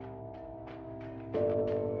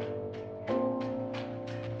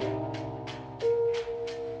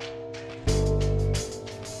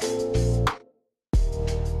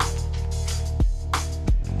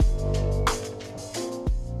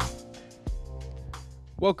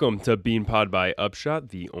Welcome to BeanPod by Upshot,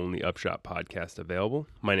 the only Upshot podcast available.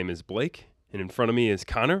 My name is Blake, and in front of me is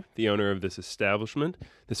Connor, the owner of this establishment,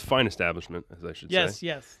 this fine establishment, as I should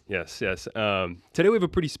say. Yes. Today we have a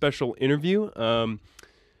pretty special interview.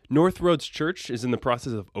 Northroad Church is in the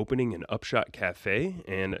process of opening an Upshot Cafe,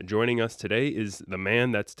 and joining us today is the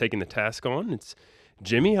man that's taking the task on. It's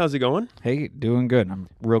Jimmy. How's it going? Hey, doing good. I'm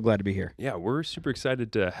real glad to be here. Yeah, we're super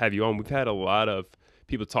excited to have you on. We've had a lot of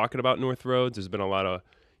people talking about Northroads. There's been a lot of,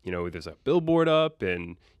 there's a billboard up,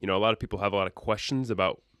 and, a lot of people have a lot of questions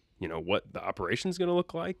about, what the operation is going to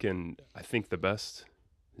look like. And I think the best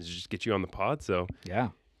is just get you on the pod. So yeah,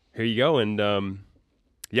 here you go. And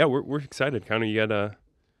we're excited. Kind of,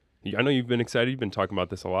 I know you've been excited. You've been talking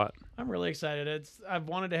about this a lot. I'm really excited. I've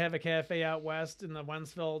wanted to have a cafe out west in the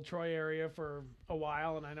Wentzville, Troy area for a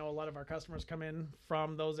while, and I know a lot of our customers come in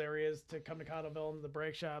from those areas to come to Cottleville and the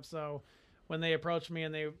break shop. So when they approached me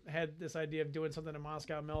and they had this idea of doing something in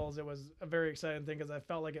Moscow Mills, it was a very exciting thing because I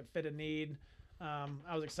felt like it fit a need. I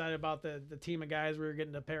was excited about the team of guys we were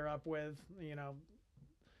getting to pair up with.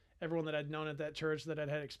 Everyone that I'd known at that church that I'd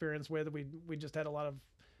had experience with. We just had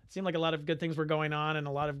seemed like a lot of good things were going on and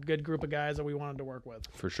a lot of good group of guys that we wanted to work with.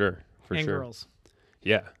 For sure. And girls.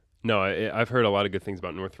 Yeah. No, I've heard a lot of good things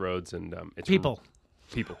about Northroads, and it's people.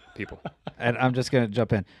 And I'm just going to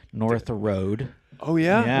jump in. Northroad. Oh,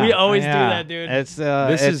 yeah? We always do that, dude. It's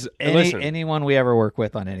anyone we ever work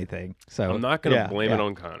with on anything. So I'm not going to blame it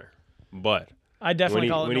on Connor, but I definitely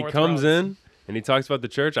call it when he comes in and he talks about the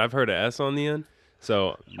church, I've heard an S on the end.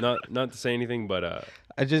 So not to say anything, but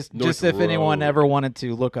just if anyone ever wanted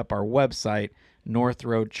to look up our website,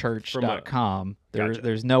 northroadchurch.com,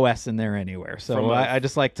 there's no S in there anywhere. So I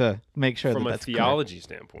just like to make sure from that's a theology correct.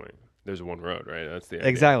 standpoint. There's one road, right? That's the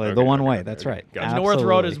exactly idea. The one way. That's right. Gotcha. North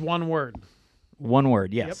Road is one word. One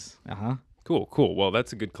word. Yes. Yep. Cool. Well,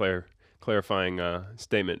 that's a good clarifying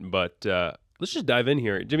statement. But let's just dive in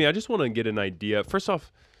here, Jimmy. I just want to get an idea. First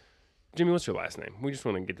off, Jimmy, what's your last name? We just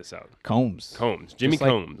want to get this out. Combs. Jimmy just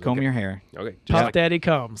like Combs. Comb your hair. Okay. Puff Daddy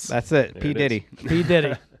Combs. That's it. P. Diddy. P.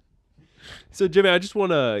 Diddy. So, Jimmy, I just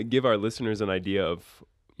want to give our listeners an idea of,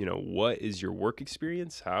 what is your work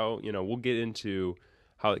experience? How, we'll get into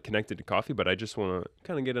how it connected to coffee, but I just want to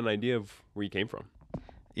kind of get an idea of where you came from.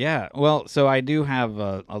 Yeah, well, so I do have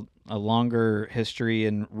a longer history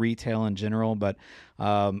in retail in general, but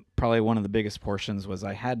probably one of the biggest portions was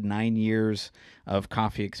I had 9 years of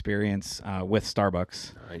coffee experience with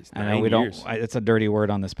Starbucks. Nice. I know it's a dirty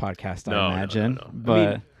word on this podcast, I imagine, no.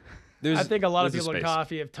 but I think a lot of people in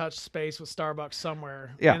coffee have touched space with Starbucks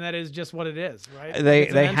somewhere, and that is just what it is, right?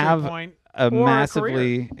 They have a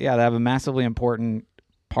massively important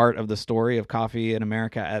part of the story of coffee in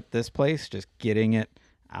America at this place, just getting it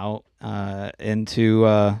out into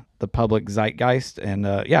the public zeitgeist. And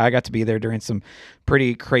I got to be there during some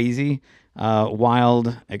pretty crazy,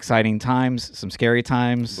 wild, exciting times, some scary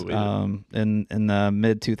times in the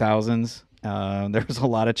mid 2000s. There was a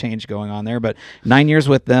lot of change going on there, but 9 years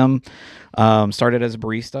with them, started as a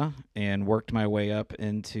barista and worked my way up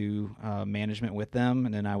into management with them.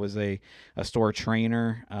 And then I was a store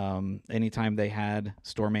trainer. Anytime they had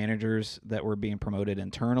store managers that were being promoted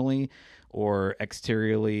internally or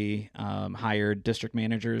exteriorly hired district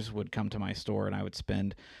managers would come to my store, and I would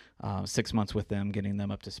spend 6 months with them, getting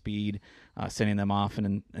them up to speed, sending them off,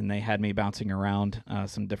 and they had me bouncing around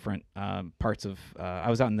some different parts of. I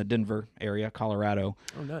was out in the Denver area, Colorado.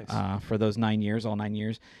 Oh, nice. For those 9 years, all 9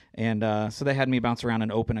 years, and so they had me bounce around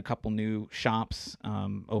and open a couple new shops,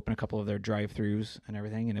 open a couple of their drive-throughs and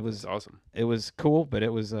everything, and it was awesome. It was cool, but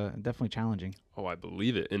it was definitely challenging. Oh, I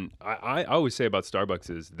believe it. And I always say about Starbucks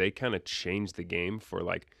is they kind of changed the game for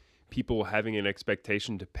like people having an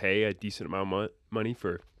expectation to pay a decent amount of money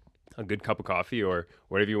for a good cup of coffee or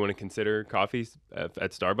whatever you want to consider coffee at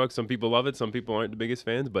Starbucks. Some people love it. Some people aren't the biggest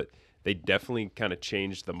fans, but they definitely kind of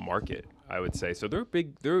changed the market, I would say. So they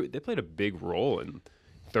played a big role in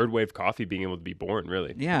third wave coffee being able to be born,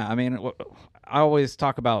 really. Yeah. I mean, I always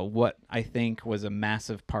talk about what I think was a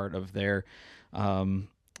massive part of their,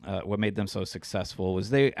 what made them so successful was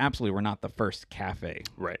they absolutely were not the first cafe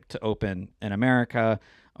to open in America,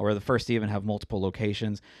 or the first to even have multiple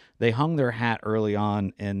locations. They hung their hat early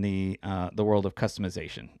on in the world of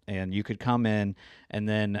customization, and you could come in and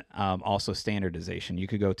then also standardization. You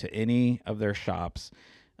could go to any of their shops,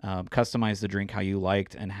 customize the drink how you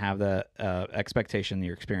liked, and have the expectation that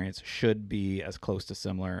your experience should be as close to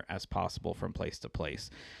similar as possible from place to place.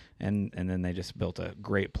 And then they just built a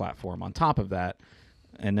great platform on top of that.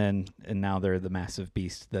 And now they're the massive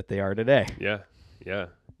beast that they are today. Yeah.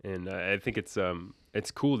 And I think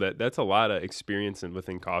it's cool that's a lot of experience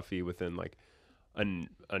within coffee, within like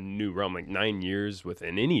a new realm, like 9 years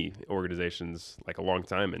within any organization's like a long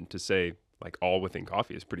time. And to say like all within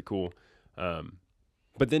coffee is pretty cool.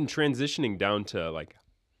 But then transitioning down to like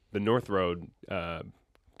the Northroad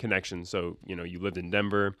connection. So, you lived in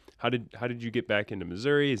Denver. How did you get back into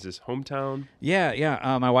Missouri? Is this hometown?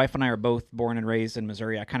 Yeah. My wife and I are both born and raised in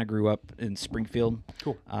Missouri. I kind of grew up in Springfield.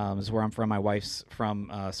 Cool. Is where I'm from. My wife's from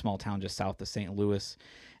a small town just south of St. Louis.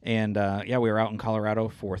 And we were out in Colorado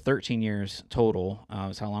for 13 years total.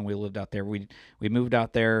 Is how long we lived out there. We moved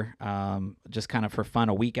out there just kind of for fun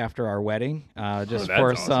a week after our wedding, just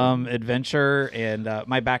for awesome. some adventure. And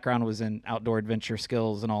my background was in outdoor adventure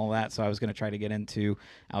skills and all that, so I was going to try to get into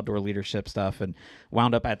outdoor leadership stuff, and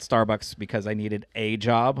wound up at Starbucks because I needed a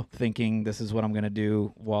job, thinking this is what I'm going to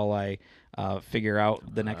do while I figure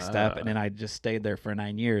out the next step. And then I just stayed there for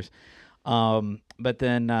 9 years. But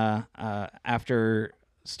then after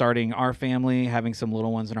starting our family, having some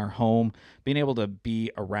little ones in our home, being able to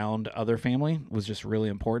be around other family was just really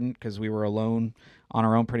important, because we were alone on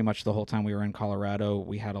our own pretty much the whole time we were in Colorado.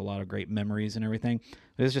 We had a lot of great memories and everything.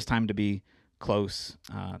 It was just time to be close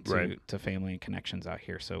to family and connections out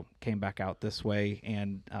here. So came back out this way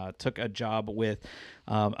and took a job with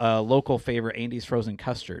a local favorite, Andy's Frozen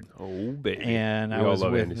Custard. Oh, baby. And I was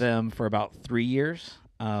with them for about 3 years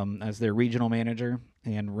as their regional manager,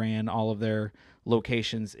 and ran all of their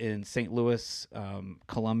locations in St. Louis,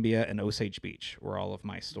 Columbia, and Osage Beach were all of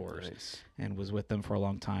my stores. Nice. And was with them for a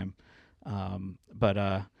long time.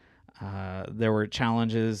 But there were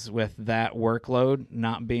challenges with that workload,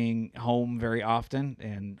 not being home very often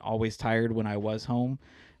and always tired when I was home.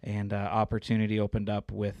 And opportunity opened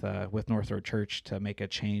up with Northroad Church to make a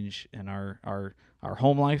change in our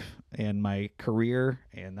home life and my career,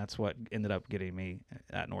 and that's what ended up getting me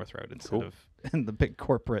at Northroad instead of in the big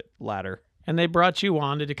corporate ladder. And they brought you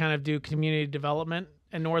on to kind of do community development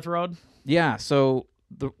in Northroad? Yeah, so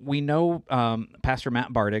we know Pastor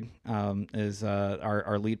Matt Bardig is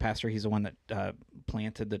our lead pastor. He's the one that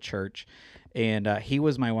planted the church, and he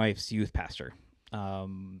was my wife's youth pastor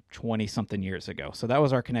 20-something years ago. So that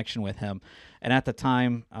was our connection with him. And at the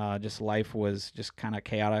time, just life was just kind of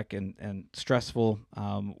chaotic and stressful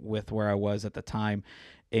with where I was at the time.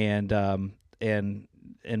 And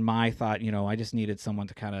in my thought, I just needed someone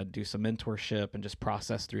to kind of do some mentorship and just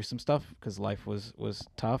process through some stuff, because life was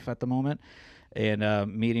tough at the moment.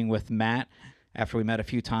 And meeting with Matt, after we met a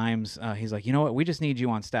few times, he's like, you know what, we just need you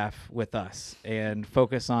on staff with us and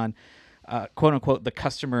focus on quote unquote the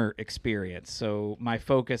customer experience. So my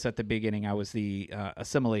focus at the beginning, I was the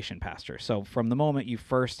assimilation pastor. So from the moment you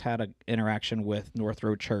first had an interaction with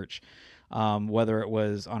Northroad Church, whether it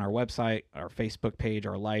was on our website, our Facebook page,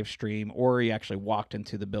 our live stream, or you actually walked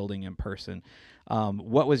into the building in person,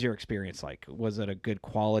 what was your experience like? Was it a good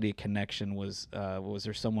quality connection? Was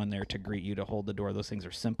there someone there to greet you, to hold the door? Those things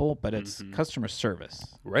are simple, but it's customer service.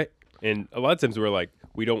 Right. And a lot of times we're like,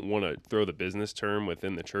 we don't want to throw the business term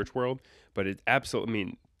within the church world, but it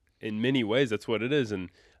absolutely, in many ways, that's what it is. And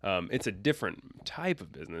it's a different type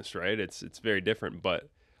of business, right? It's very different, but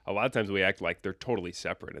a lot of times we act like they're totally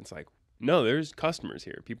separate. It's like, no, there's customers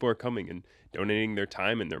here. People are coming and donating their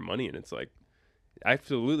time and their money. And it's like, I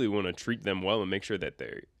absolutely want to treat them well and make sure that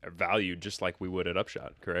they're valued just like we would at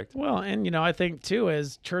Upshot, correct? Well, and, I think, too,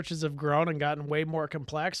 as churches have grown and gotten way more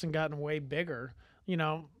complex and gotten way bigger,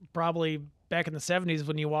 probably back in the 70s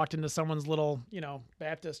when you walked into someone's little,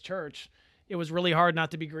 Baptist church, it was really hard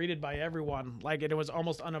not to be greeted by everyone. Like, it was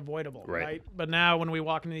almost unavoidable, right? But now when we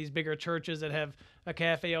walk into these bigger churches that have a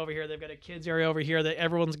cafe over here, they've got a kids area over here, that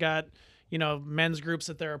everyone's got, men's groups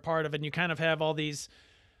that they're a part of, and you kind of have all these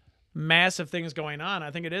massive things going on.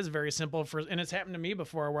 I think it is very simple and it's happened to me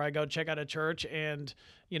before, where I go check out a church and,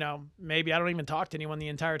 maybe I don't even talk to anyone the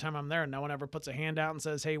entire time I'm there. No one ever puts a hand out and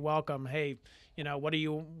says, hey, welcome. Hey, what are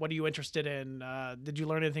you interested in? Did you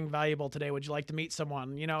learn anything valuable today? Would you like to meet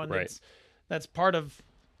someone? And that's part of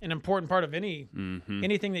an important part of anything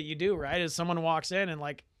that you do, right? Is someone walks in and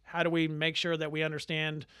like, how do we make sure that we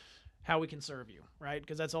understand how we can serve you, right?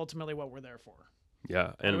 Because that's ultimately what we're there for.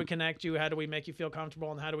 Yeah. How do we connect you? How do we make you feel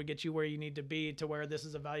comfortable? And how do we get you where you need to be, to where this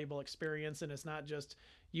is a valuable experience and it's not just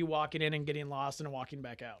you walking in and getting lost and walking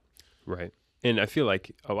back out? Right. And I feel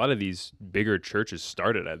like a lot of these bigger churches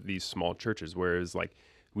started at these small churches, whereas like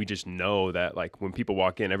we just know that like when people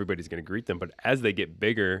walk in, everybody's going to greet them. But as they get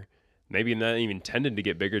bigger, maybe not even intended to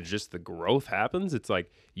get bigger, just the growth happens. It's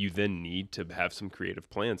like you then need to have some creative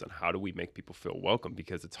plans on how do we make people feel welcome,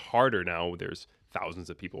 because it's harder now. There's thousands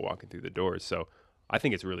of people walking through the doors. So I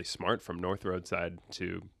think it's really smart from Northroad side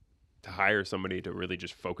to hire somebody to really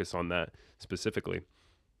just focus on that specifically.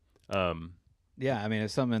 Yeah, I mean,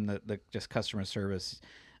 it's something that just customer service.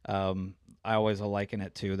 I always liken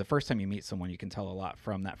it to the first time you meet someone, you can tell a lot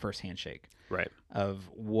from that first handshake, right? Of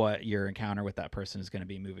what your encounter with that person is going to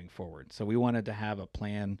be moving forward. So we wanted to have a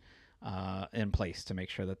plan in place to make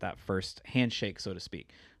sure that first handshake, so to speak,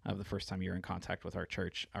 of the first time you're in contact with our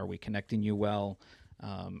church, are we connecting you well?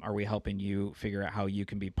 Are we helping you figure out how you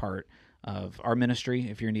can be part of our ministry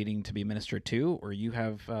if you're needing to be ministered to, or you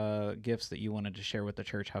have gifts that you wanted to share with the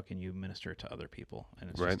church? How can you minister to other people? And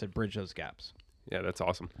it's just to bridge those gaps. Yeah, that's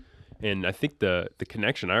awesome. And I think the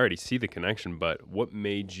connection, I already see the connection, but what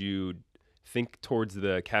made you think towards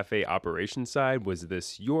the cafe operation side? Was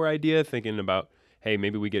this your idea, thinking about, hey,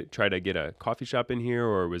 maybe we try to get a coffee shop in here,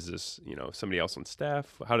 or was this, somebody else on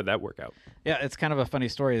staff? How did that work out? Yeah, it's kind of a funny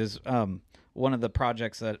story. Is one of the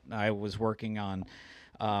projects that I was working on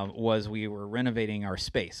was we were renovating our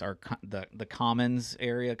space, the commons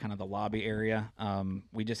area, kind of the lobby area.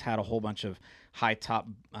 We just had a whole bunch of high top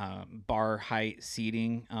bar height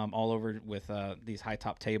seating all over with these high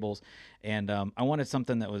top tables, and I wanted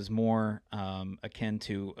something that was more akin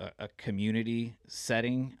to a community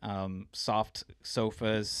setting, soft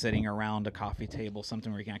sofas sitting around a coffee table,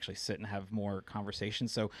 something where you can actually sit and have more conversation.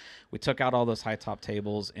 So we took out all those high top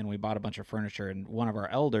tables and we bought a bunch of furniture, and one of our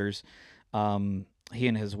elders, he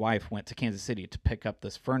and his wife went to Kansas City to pick up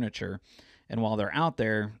this furniture. And while they're out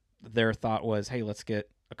there, their thought was, hey, let's get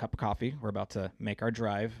a cup of coffee. We're about to make our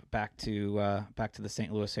drive back to the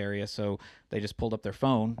St. Louis area. So they just pulled up their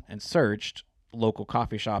phone and searched local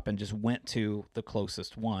coffee shop and just went to the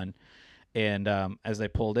closest one. And as they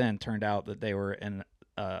pulled in, turned out that they were in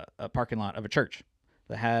a parking lot of a church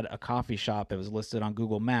that had a coffee shop. It was listed on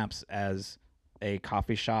Google Maps as a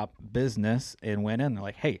coffee shop business, and went in. They're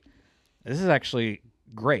like, hey, this is actually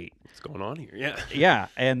great. What's going on here? Yeah. Yeah.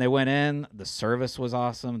 And they went in, the service was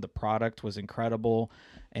awesome. The product was incredible.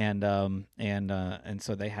 And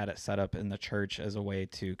so they had it set up in the church as a way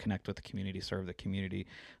to connect with the community, serve the community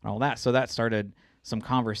and all that. So that started some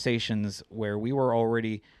conversations where we were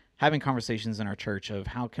already having conversations in our church of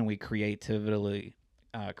how can we creatively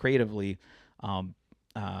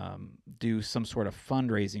do some sort of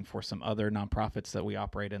fundraising for some other nonprofits that we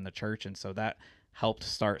operate in the church. And so that helped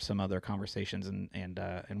start some other conversations,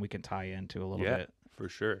 and we can tie into a little bit. For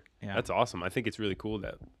sure. Yeah. That's awesome. I think it's really cool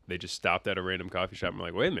that they just stopped at a random coffee shop and were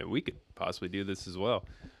like, wait a minute, we could possibly do this as well.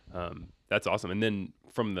 That's awesome. And then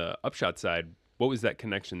from the Upshot side, what was that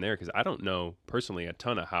connection there? Because I don't know personally a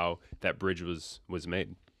ton of how that bridge was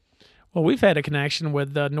made. Well, we've had a connection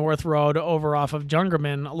with the Northroad over off of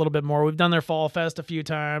Jungerman a little bit more. We've done their Fall Fest a few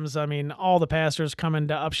times. I mean, all the pastors come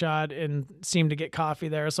into Upshot and seem to get coffee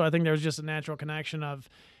there. So I think there's just a natural connection of,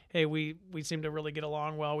 hey, we seem to really get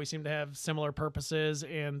along well. We seem to have similar purposes.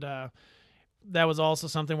 And that was also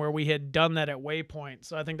something where we had done that at Waypoint.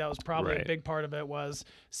 So I think that was probably a big part of it, was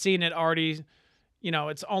seeing it already.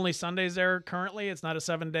 It's only Sundays there currently. It's not a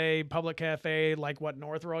 7-day public cafe like what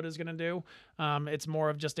Northroad is going to do. It's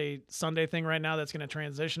more of just a Sunday thing right now that's going to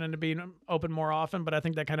transition into being open more often. But I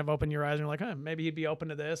think that kind of opened your eyes and you're like, maybe he'd be open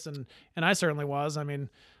to this. And I certainly was. I mean,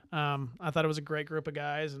 I thought it was a great group of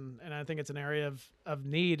guys. And I think it's an area of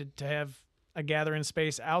need to have a gathering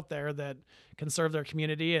space out there that can serve their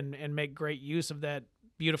community and make great use of that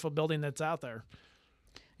beautiful building that's out there.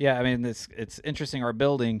 Yeah, I mean, it's interesting. Our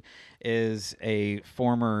building is a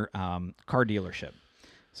former car dealership.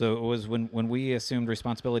 So it was when we assumed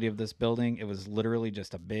responsibility of this building, it was literally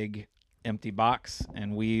just a big empty box,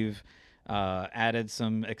 and we've added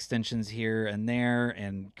some extensions here and there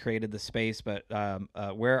and created the space. But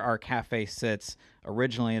where our cafe sits,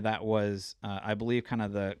 originally that was, I believe, kind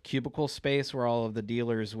of the cubicle space where all of the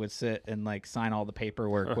dealers would sit and like sign all the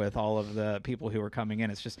paperwork with all of the people who were coming in.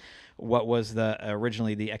 It's just what was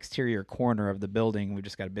originally the exterior corner of the building. We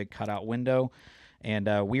just got a big cutout window. And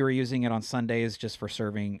we were using it on Sundays just for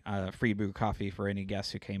serving free brew coffee for any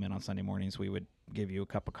guests who came in on Sunday mornings. We would give you a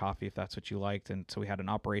cup of coffee if that's what you liked. And so we had an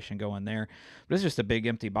operation going there. But it was just a big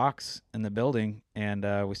empty box in the building. And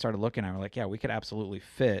we started looking and we're like, yeah, we could absolutely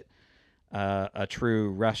fit a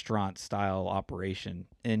true restaurant style operation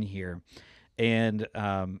in here. And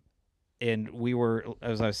we were,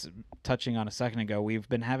 as I was touching on a second ago, we've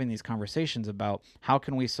been having these conversations about how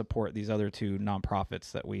can we support these other two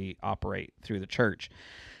nonprofits that we operate through the church.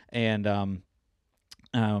 And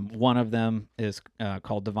one of them is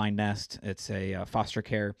called Divine Nest. It's a foster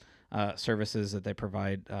care services that they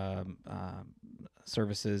provide,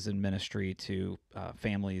 services and ministry to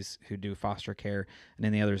families who do foster care. And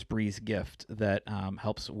then the other is Breeze Gift that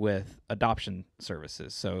helps with adoption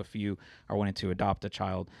services. So if you are wanting to adopt a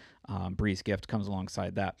child, Breeze Gift comes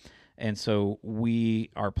alongside that. And so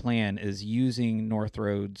our plan is using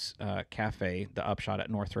Northroad's cafe, the Upshot at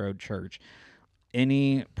Northroad Church.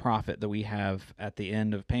 Any profit that we have at the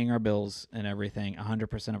end of paying our bills and everything,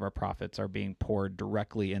 100% of our profits are being poured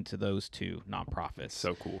directly into those two nonprofits.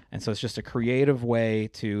 So cool. And so it's just a creative way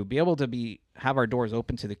to be able to have our doors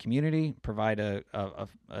open to the community, provide a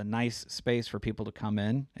nice space for people to come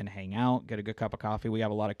in and hang out, get a good cup of coffee. We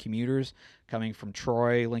have a lot of commuters coming from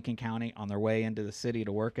Troy, Lincoln County on their way into the city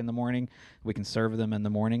to work in the morning. We can serve them in the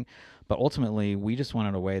morning. But ultimately, we just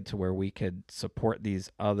wanted a way to where we could support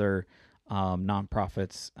these other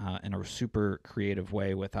nonprofits in a super creative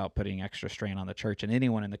way without putting extra strain on the church. And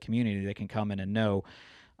anyone in the community, they can come in and know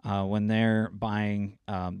when they're buying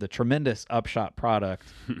the tremendous Upshot product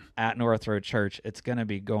at Northroad Church, it's going to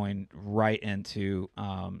be going right into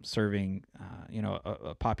serving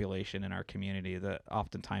a population in our community that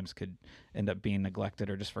oftentimes could end up being neglected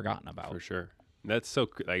or just forgotten about. For sure. That's so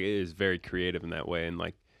it is very creative in that way, and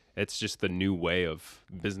it's just the new way of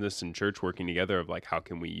business and church working together of how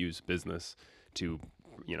can we use business to,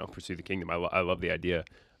 pursue the kingdom. I love the idea.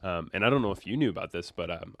 And I don't know if you knew about this,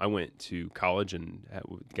 but I went to college and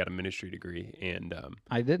got a ministry degree. And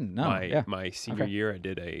I didn't know. My senior year, I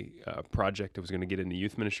did a project. I was going to get into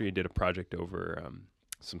youth ministry. I did a project over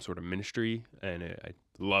some sort of ministry, and I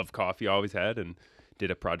love coffee, always had, and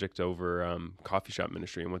did a project over coffee shop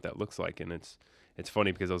ministry and what that looks like. And it's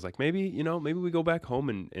funny because I was like, maybe we go back home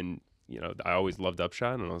and I always loved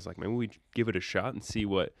Upshot, and I was like, maybe we give it a shot and see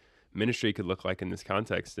what ministry could look like in this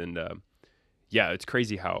context. And it's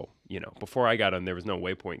crazy how, before I got on, there was no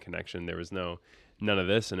Waypoint connection. There was none of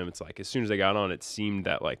this. And it's as soon as I got on, it seemed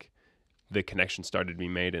that the connection started to be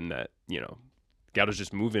made, and that, God was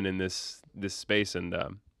just moving in this space. And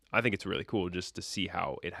I think it's really cool just to see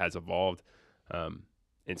how it has evolved.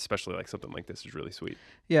 And especially something like this is really sweet.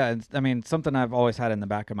 Yeah. Something I've always had in the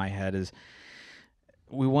back of my head is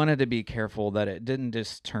we wanted to be careful that it didn't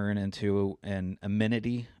just turn into an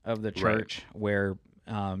amenity of the church, right, where,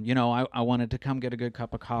 I wanted to come get a good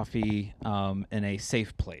cup of coffee in a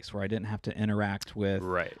safe place where I didn't have to interact with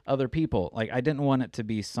other people. I didn't want it to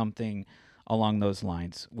be something along those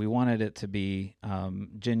lines. We wanted it to be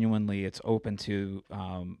genuinely, it's open to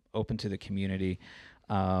the community.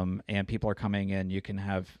 And people are coming in. You can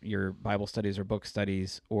have your Bible studies or book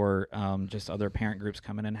studies, or just other parent groups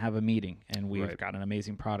come in and have a meeting. And we've got an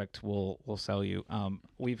amazing product we'll sell you.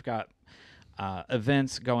 We've got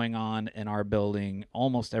events going on in our building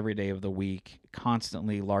almost every day of the week.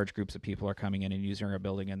 Constantly, large groups of people are coming in and using our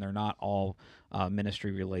building, and they're not all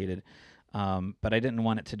ministry related. But I didn't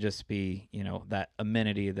want it to just be, that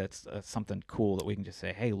amenity that's something cool that we can just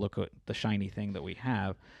say, hey, look at the shiny thing that we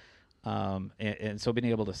have. And so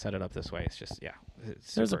being able to set it up this way, it's just,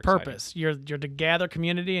 there's a purpose. You're to gather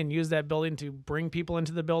community and use that building to bring people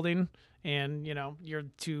into the building, and you're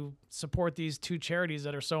to support these two charities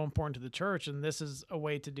that are so important to the church, and this is a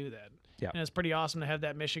way to do that. And it's pretty awesome to have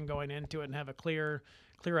that mission going into it and have a clear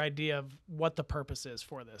idea of what the purpose is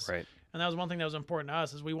for this. Right. And that was one thing that was important to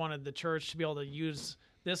us, is we wanted the church to be able to use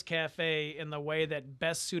this cafe in the way that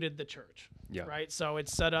best suited the church. Yeah. Right. So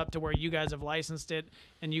it's set up to where you guys have licensed it,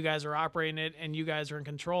 and you guys are operating it, and you guys are in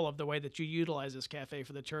control of the way that you utilize this cafe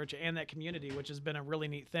for the church and that community, which has been a really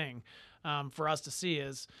neat thing for us to see.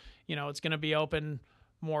 Is, it's going to be open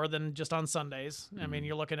more than just on Sundays. Mm-hmm.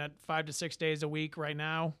 You're looking at 5 to 6 days a week right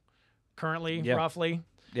now, currently, roughly.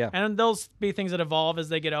 Yeah. And there'll be things that evolve as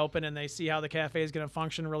they get open and they see how the cafe is going to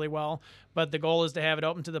function really well. But the goal is to have it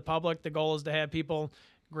open to the public. The goal is to have people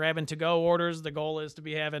grabbing to-go orders. The goal is to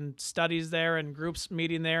be having studies there and groups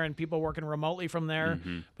meeting there and people working remotely from there.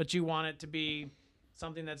 Mm-hmm. But you want it to be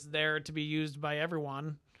something that's there to be used by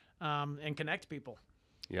everyone and connect people.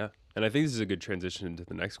 Yeah. And I think this is a good transition into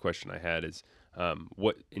the next question I had is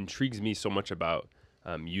what intrigues me so much about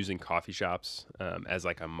using coffee shops as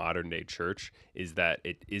a modern day church is that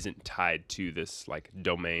it isn't tied to this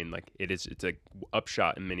domain. It's a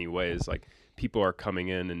Upshot in many ways. People are coming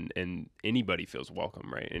in and anybody feels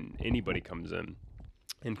welcome, right? And anybody comes in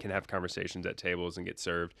and can have conversations at tables and get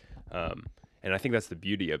served. And I think that's the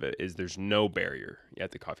beauty of it, is there's no barrier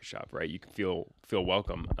at the coffee shop, right? You can feel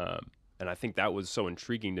welcome. And I think that was so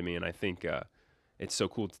intriguing to me. And I think it's so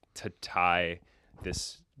cool to tie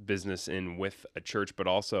this business in with a church, but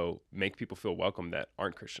also make people feel welcome that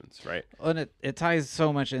aren't Christians, right? And it ties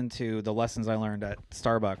so much into the lessons I learned at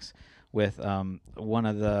Starbucks, with one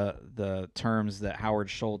of the terms that Howard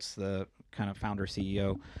Schultz, the kind of founder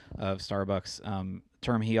CEO of Starbucks,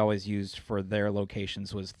 term he always used for their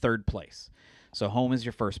locations was third place. So home is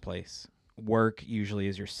your first place. Work usually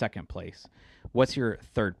is your second place. What's your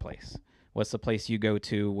third place? What's the place you go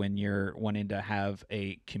to when you're wanting to have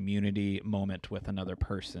a community moment with another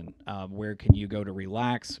person? Where can you go to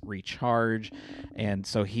relax, recharge? And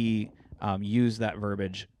so he used that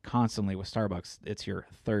verbiage constantly with Starbucks. It's your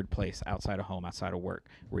third place outside of home, outside of work,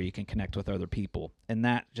 where you can connect with other people. And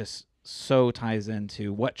that just so ties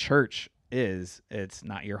into what church is. It's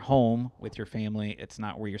not your home with your family. It's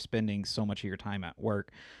not where you're spending so much of your time at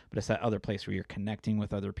work, but it's that other place where you're connecting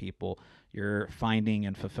with other people. You're finding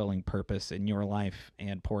and fulfilling purpose in your life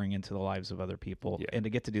and pouring into the lives of other people. Yeah. And to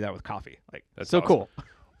get to do that with coffee, like, that's so awesome. Cool.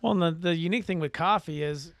 Well, and the unique thing with coffee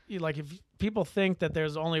is, like, if people think that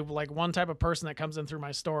there's only like one type of person that comes in through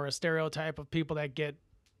my store, a stereotype of people that get,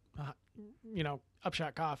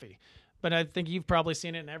 Upshot Coffee. But I think you've probably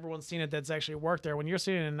seen it, and everyone's seen it that's actually worked there. When you're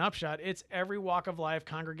sitting in an Upshot, it's every walk of life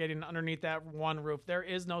congregating underneath that one roof. There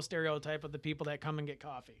is no stereotype of the people that come and get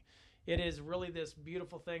coffee. It is really this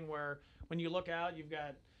beautiful thing where when you look out, you've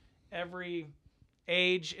got every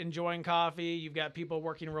age enjoying coffee. You've got people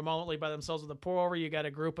working remotely by themselves with a pour over. You got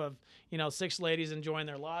a group of 6 ladies enjoying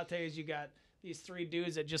their lattes. You got these 3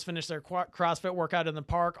 dudes that just finished their CrossFit workout in the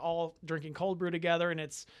park, all drinking cold brew together, and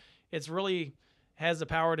it's really has the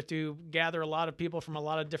power to gather a lot of people from a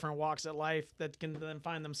lot of different walks of life that can then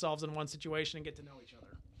find themselves in one situation and get to know each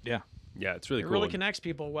other. Yeah. Yeah, it's really cool. It really connects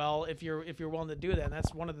people well if you're willing to do that. And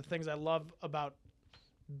that's one of the things I love about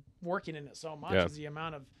working in it so much is the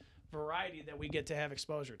amount of variety that we get to have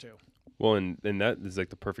exposure to. Well, and that is like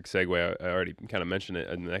the perfect segue. I already kind of mentioned it.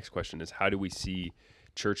 And the next question is, how do we see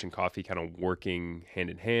church and coffee kind of working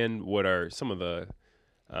hand in hand? What are some of the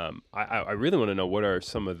I really want to know, what are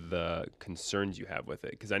some of the concerns you have with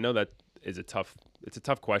it? Because I know that it's a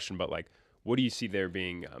tough question, but like, what do you see there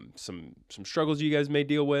being some struggles you guys may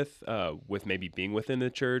deal with maybe being within the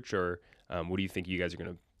church, or what do you think you guys are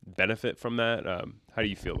going to benefit from that? How do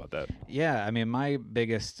you feel about that? Yeah, I mean, my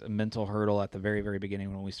biggest mental hurdle at the very, very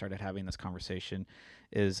beginning when we started having this conversation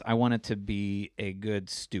is I wanted to be a good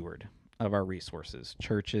steward of our resources.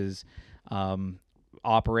 Churches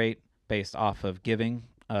operate based off of giving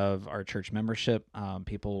of our church membership.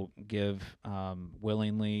 People give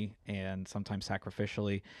willingly and sometimes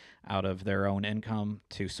sacrificially out of their own income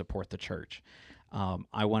to support the church.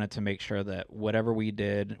 I wanted to make sure that whatever we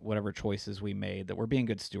did, whatever choices we made, that we're being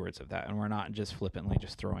good stewards of that, and we're not just flippantly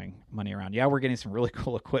just throwing money around. Yeah, we're getting some really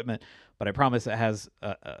cool equipment, but I promise it has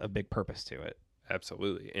a big purpose to it.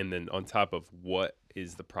 Absolutely. And then on top of what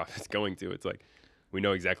is the profits going to, it's like, we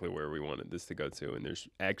know exactly where we wanted this to go to, and there's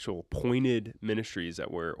actual pointed ministries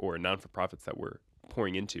or non-for-profits that we're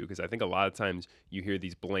pouring into, because I think a lot of times you hear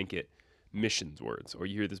these blanket missions words, or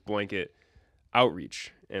you hear this blanket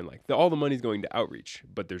outreach, and like all the money's going to outreach,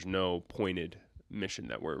 but there's no pointed mission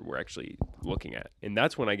that we're actually looking at. And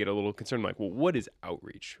that's when I get a little concerned, like, well, what is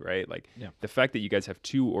outreach, right? Like, the fact that you guys have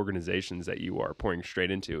 2 organizations that you are pouring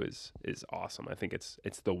straight into is awesome. I think it's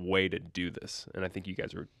the way to do this, and I think you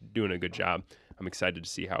guys are doing a good job. I'm excited to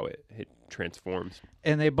see how it transforms.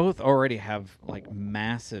 And they both already have like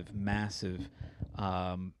massive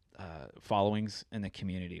followings in the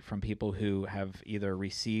community from people who have either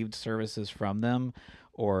received services from them,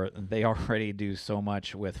 or they already do so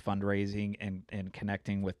much with fundraising and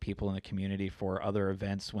connecting with people in the community for other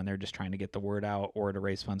events when they're just trying to get the word out or to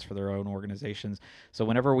raise funds for their own organizations. So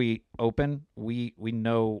whenever we open, we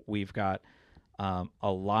know we've got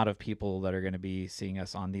a lot of people that are going to be seeing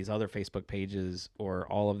us on these other Facebook pages or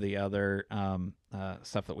all of the other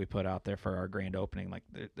stuff that we put out there for our grand opening. Like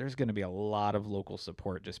there's going to be a lot of local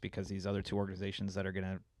support just because these other 2 organizations that are going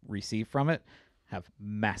to receive from it have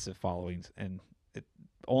massive followings, and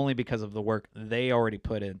only because of the work they already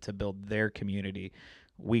put in to build their community,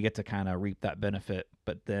 we get to kind of reap that benefit,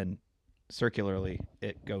 but then circularly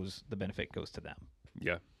the benefit goes to them.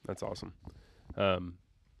 Yeah, that's awesome.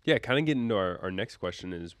 Yeah, kind of getting into our next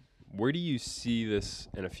question is, where do you see this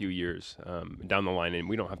in a few years down the line? And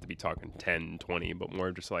we don't have to be talking 10, 20, but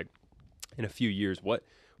more just like in a few years. What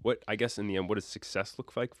I guess in the end, what does success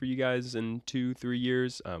look like for you guys in 2-3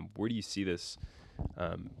 years? Where do you see this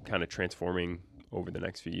kind of transforming over the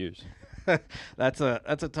next few years? That's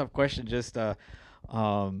a tough question. Just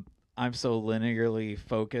I'm so linearly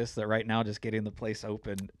focused that right now just getting the place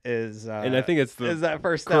open is and I think it's that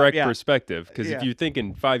first correct perspective, because if you're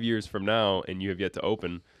thinking 5 years from now and you have yet to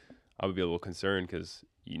open, I would be a little concerned because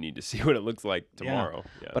you need to see what it looks like tomorrow.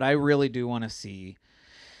 But I really do want to see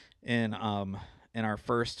in in our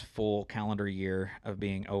first full calendar year of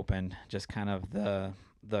being open, just kind of the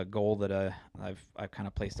goal that I've kind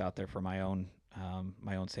of placed out there for my own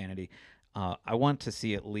sanity. I want to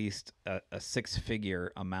see at least a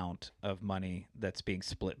six-figure amount of money that's being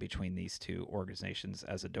split between these two organizations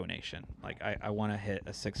as a donation. Like I want to hit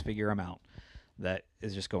a six-figure amount that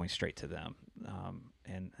is just going straight to them,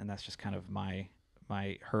 and that's just kind of my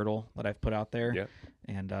hurdle that I've put out there. Yeah.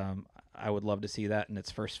 And I would love to see that in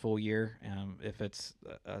its first full year. If it's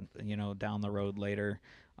down the road later,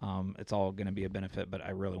 it's all going to be a benefit. But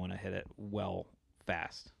I really want to hit it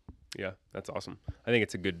fast. Yeah, that's awesome. I think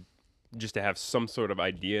it's a good, just to have some sort of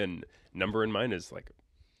idea and number in mind is like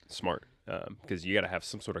smart, because you got to have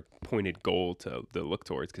some sort of pointed goal to look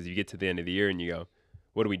towards, because you get to the end of the year and you go,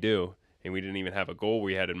 what do we do? And we didn't even have a goal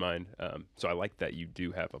we had in mind. So I like that you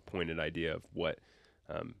do have a pointed idea of what,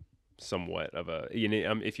 somewhat of a,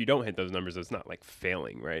 if you don't hit those numbers, it's not like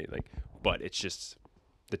failing, right? Like, but it's just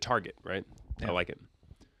the target, right? Yeah. I like it.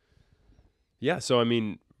 Yeah. So, I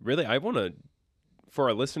mean, really, I want to, for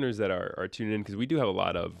our listeners that are tuning in, because we do have a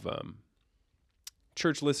lot of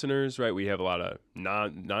church listeners, right? We have a lot of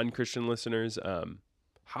non-Christian listeners.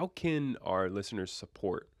 How can our listeners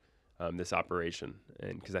support this operation?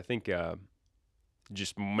 And because I think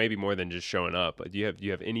just maybe more than just showing up, do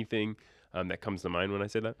you have anything that comes to mind when I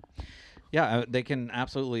say that? Yeah, they can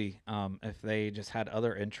absolutely, if they just had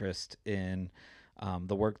other interest in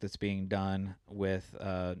the work that's being done with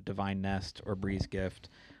Divine Nest or Breeze Gift,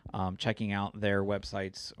 checking out their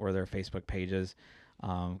websites or their Facebook pages.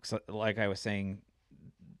 So like I was saying,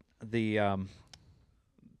 there's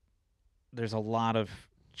a lot of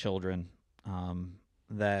children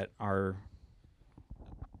that are,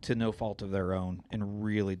 to no fault of their own, in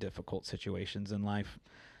really difficult situations in life,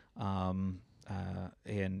 and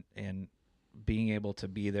being able to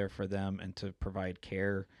be there for them and to provide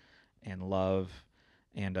care and love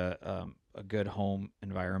and a good home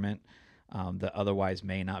environment that otherwise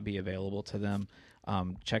may not be available to them.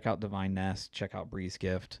 Check out Divine Nest, check out Breeze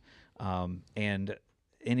Gift, and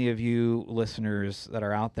any of you listeners that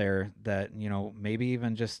are out there that, maybe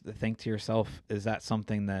even just think to yourself, is that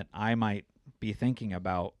something that I might be thinking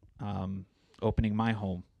about opening my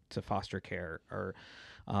home to foster care? Or,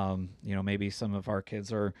 maybe some of our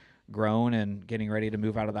kids are grown and getting ready to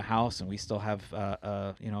move out of the house, and we still have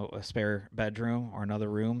a spare bedroom or another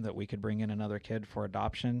room that we could bring in another kid for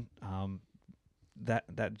adoption.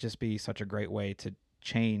 That just be such a great way to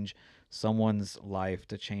change someone's life,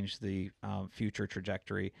 to change the future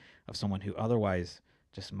trajectory of someone who otherwise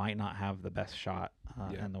just might not have the best shot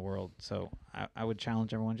in the world. So I would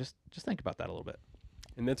challenge everyone, just think about that a little bit.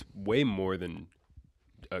 And that's way more than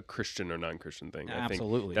a Christian or non-Christian thing.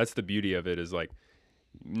 Absolutely. I think that's the beauty of it, is like,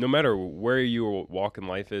 no matter where your walk in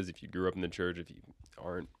life is, if you grew up in the church, if you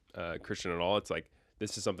aren't Christian at all, it's like,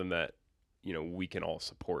 this is something that, we can all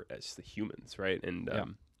support as the humans, right? And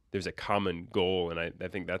there's a common goal, and I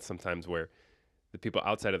think that's sometimes where the people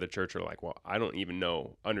outside of the church are like, well, I don't even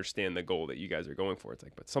understand the goal that you guys are going for. It's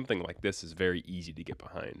like, but something like this is very easy to get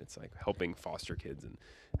behind. It's like helping foster kids, and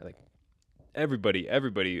like everybody,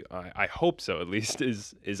 I hope so at least,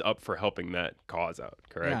 is up for helping that cause out,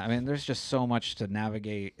 correct? Yeah, I mean, there's just so much to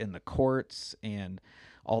navigate in the courts and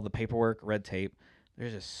all the paperwork, red tape.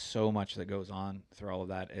 There's just so much that goes on through all of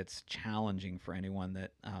that. It's challenging for anyone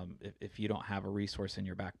that if you don't have a resource in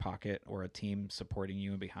your back pocket or a team supporting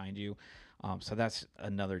you and behind you. So that's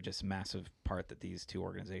another just massive part that these two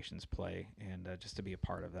organizations play, and just to be a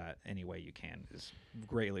part of that any way you can is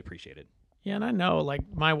greatly appreciated. Yeah, and I know, like,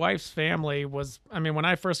 my wife's family was, when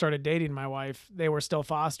I first started dating my wife, they were still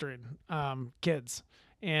fostering kids.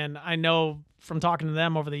 And I know from talking to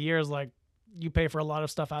them over the years, like, you pay for a lot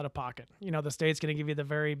of stuff out of pocket. The state's going to give you the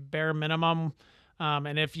very bare minimum.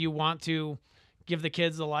 And if you want to give the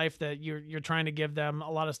kids the life that you're trying to give them, a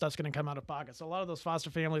lot of stuff's going to come out of pocket. So a lot of those foster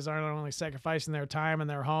families aren't only sacrificing their time and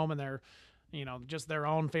their home and their, just their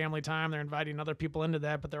own family time. They're inviting other people into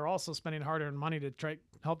that, but they're also spending hard-earned money to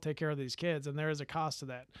help take care of these kids. And there is a cost to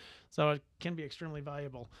that. So it can be extremely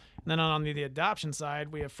valuable. And then on the adoption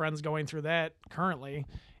side, we have friends going through that currently.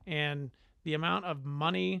 And the amount of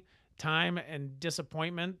money, time, and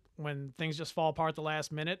disappointment when things just fall apart the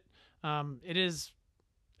last minute, it is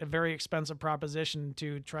a very expensive proposition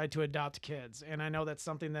to try to adopt kids. And I know that's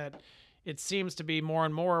something that it seems to be more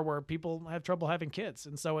and more where people have trouble having kids.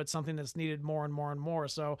 And so it's something that's needed more and more and more.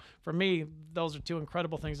 So for me, those are two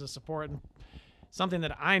incredible things to support, and something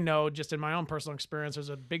that I know just in my own personal experience there's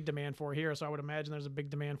a big demand for here. So I would imagine there's a big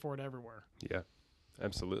demand for it everywhere. Yeah,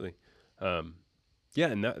 absolutely. Yeah,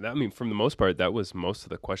 and that, from the most part, that was most of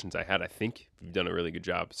the questions I had. I think you've done a really good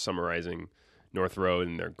job summarizing Northroad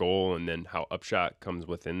and their goal, and then how Upshot comes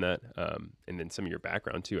within that, and then some of your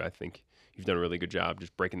background too. I think you've done a really good job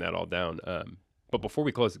just breaking that all down. But before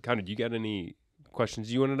we close, kind of, do you got any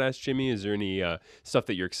questions you wanted to ask Jimmy? Is there any stuff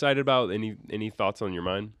that you're excited about? Any thoughts on your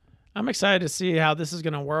mind? I'm excited to see how this is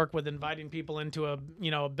going to work with inviting people into a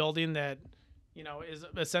building that, is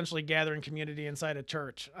essentially gathering community inside a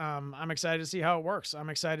church. I'm excited to see how it works. I'm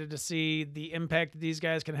excited to see the impact these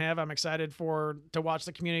guys can have. I'm excited to watch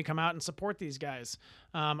the community come out and support these guys.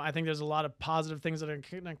 I think there's a lot of positive things that are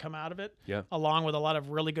going to come out of it, along with a lot of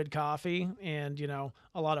really good coffee and,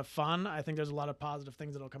 a lot of fun. I think there's a lot of positive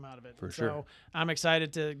things that will come out of it. For sure. So I'm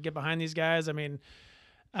excited to get behind these guys. I mean,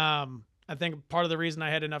 I think part of the reason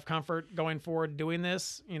I had enough comfort going forward doing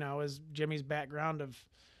this, is Jimmy's background of,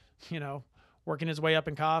 working his way up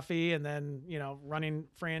in coffee and then, running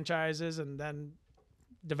franchises and then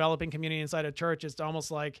developing community inside a church. It's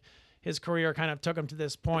almost like his career kind of took him to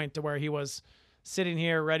this point to where he was sitting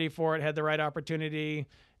here ready for it, had the right opportunity,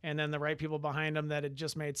 and then the right people behind him that it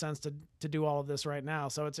just made sense to do all of this right now.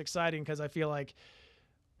 So it's exciting because I feel like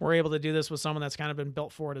we're able to do this with someone that's kind of been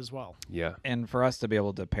built for it as well. Yeah. And for us to be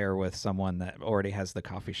able to pair with someone that already has the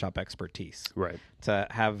coffee shop expertise. Right. To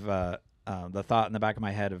have the thought in the back of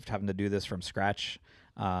my head of having to do this from scratch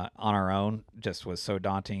on our own just was so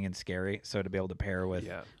daunting and scary. So to be able to pair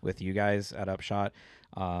with you guys at Upshot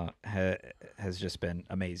has just been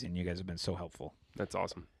amazing. You guys have been so helpful. That's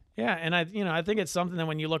awesome. Yeah, and I think it's something that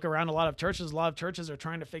when you look around a lot of churches are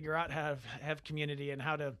trying to figure out how to have community and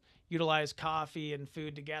how to utilize coffee and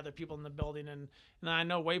food to gather people in the building. And I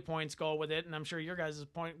know Waypoint's goal with it, and I'm sure your guys'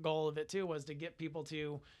 goal of it too, was to get people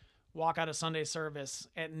to walk out of Sunday service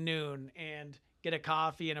at noon and get a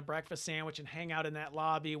coffee and a breakfast sandwich and hang out in that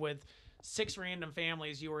lobby with 6 random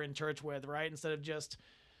families you were in church with, right? Instead of just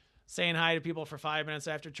saying hi to people for 5 minutes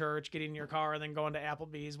after church, getting in your car, and then going to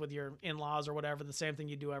Applebee's with your in-laws or whatever, the same thing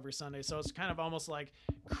you do every Sunday. So it's kind of almost like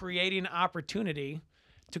creating opportunity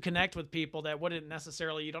to connect with people that wouldn't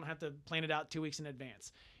necessarily, you don't have to plan it out 2 weeks in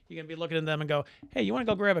advance. You can be looking at them and go, hey, you want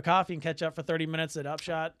to go grab a coffee and catch up for 30 minutes at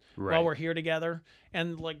Upshot while we're here together?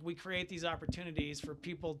 And like, we create these opportunities for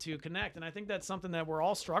people to connect. And I think that's something that we're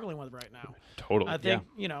all struggling with right now. Totally. I think,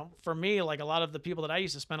 for me, like a lot of the people that I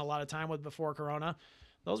used to spend a lot of time with before Corona,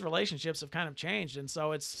 those relationships have kind of changed. And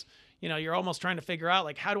so it's, you're almost trying to figure out,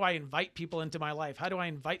 like, how do I invite people into my life? How do I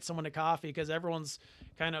invite someone to coffee? Because everyone's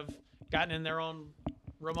kind of gotten in their own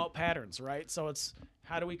remote patterns, right? So it's,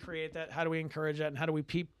 how do we create that? How do we encourage that? And how do we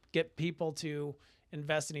get people to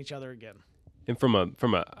invest in each other again? And from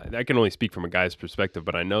a, I can only speak from a guy's perspective,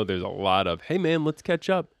 but I know there's a lot of, hey man, let's catch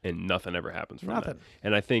up, and nothing ever happens from that.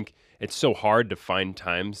 And I think it's so hard to find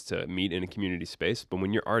times to meet in a community space, but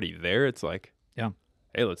when you're already there, it's like,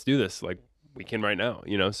 hey, let's do this. Like, we can right now,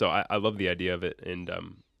 So I love the idea of it, and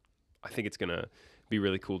I think it's gonna be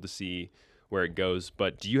really cool to see where it goes.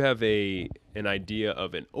 But do you have an idea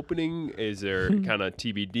of an opening? Is there kind of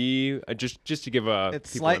TBD? Just to give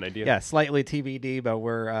people an idea. Yeah, slightly TBD, but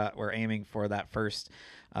we're aiming for that first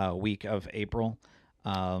week of April.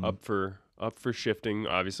 Up for shifting,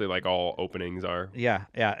 obviously, like all openings are. Yeah.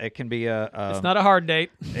 It can be it's not a hard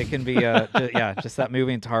date. It can be just that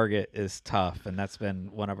moving target is tough, and that's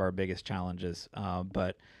been one of our biggest challenges.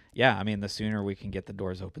 But yeah, I mean, the sooner we can get the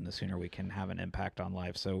doors open, the sooner we can have an impact on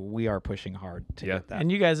life. So we are pushing hard to get that.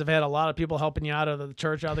 And you guys have had a lot of people helping you out of the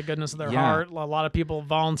church, out of the goodness of their heart. A lot of people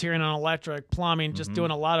volunteering on electric, plumbing, just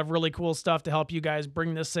doing a lot of really cool stuff to help you guys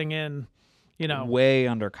bring this thing in, way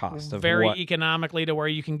under cost. Very economically to where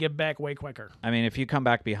you can give back way quicker. I mean, if you come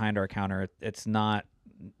back behind our counter, it's not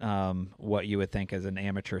what you would think as an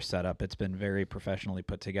amateur setup. It's been very professionally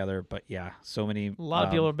put together, but so many a lot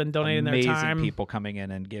of people have been donating their time. Amazing people coming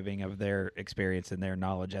in and giving of their experience and their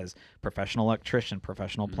knowledge as professional electrician,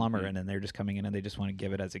 professional plumber, and then they're just coming in and they just want to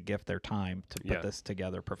give it as a gift, their time to put this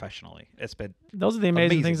together professionally. It's been those are the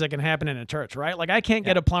amazing things that can happen in a church, right? Like, I can't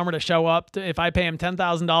get a plumber to show up if I pay him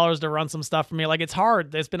 $10,000 to run some stuff for me. Like, it's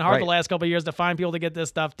hard. It's been hard the last couple of years to find people to get this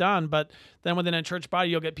stuff done, but then within a church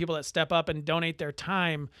body, you'll get people that step up and donate their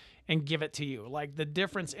time and give it to you. Like, the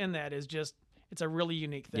difference in that is just, it's a really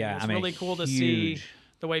unique thing. It's really cool to see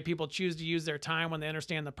the way people choose to use their time when they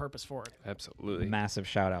understand the purpose for it. Absolutely. Massive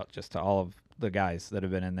shout out just to all of the guys that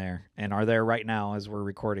have been in there and are there right now as we're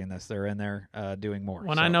recording this. They're in there doing more.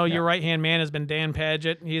 I know your right-hand man has been Dan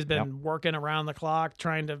Paget. He's been working around the clock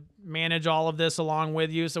trying to manage all of this along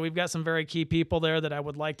with you. So we've got some very key people there that I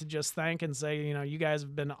would like to just thank and say, you guys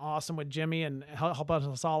have been awesome with Jimmy and helping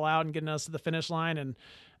us all out and getting us to the finish line. And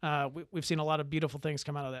we've seen a lot of beautiful things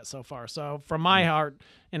come out of that so far. So from my heart,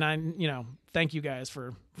 and I, thank you guys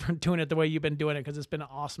for doing it the way you've been doing it, because it's been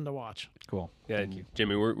awesome to watch. Cool. Yeah, Thank you.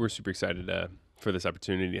 Jimmy, we're super excited to for this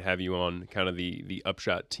opportunity to have you on kind of the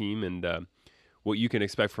Upshot team. And what you can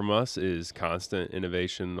expect from us is constant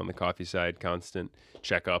innovation on the coffee side, constant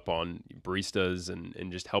check up on baristas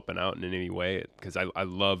and just helping out in any way. Because I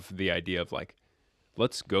love the idea of like,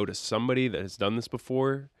 let's go to somebody that has done this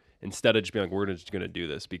before instead of just being like, we're just going to do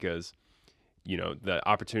this, because, you know, the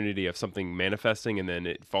opportunity of something manifesting and then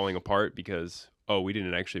it falling apart because, oh, we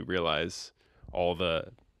didn't actually realize all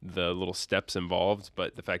the little steps involved,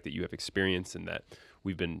 but the fact that you have experience and that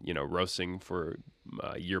we've been, you know, roasting for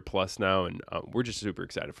a year plus now, and we're just super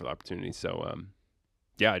excited for the opportunity. So,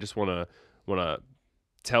 I just want to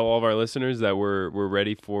tell all of our listeners that we're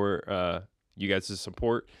ready for you guys to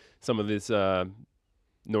support some of this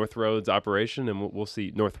Northroad's operation, and we'll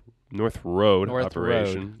see Northroad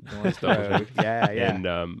operation. Northroad. Yeah. And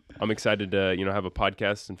I'm excited to, you know, have a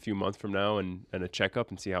podcast in a few months from now and a checkup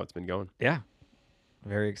and see how it's been going. Yeah.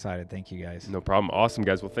 Very excited. Thank you, guys. No problem. Awesome,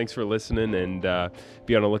 guys. Well, thanks for listening, and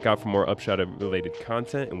be on the lookout for more Upshot related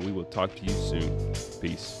content, and we will talk to you soon.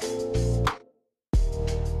 Peace.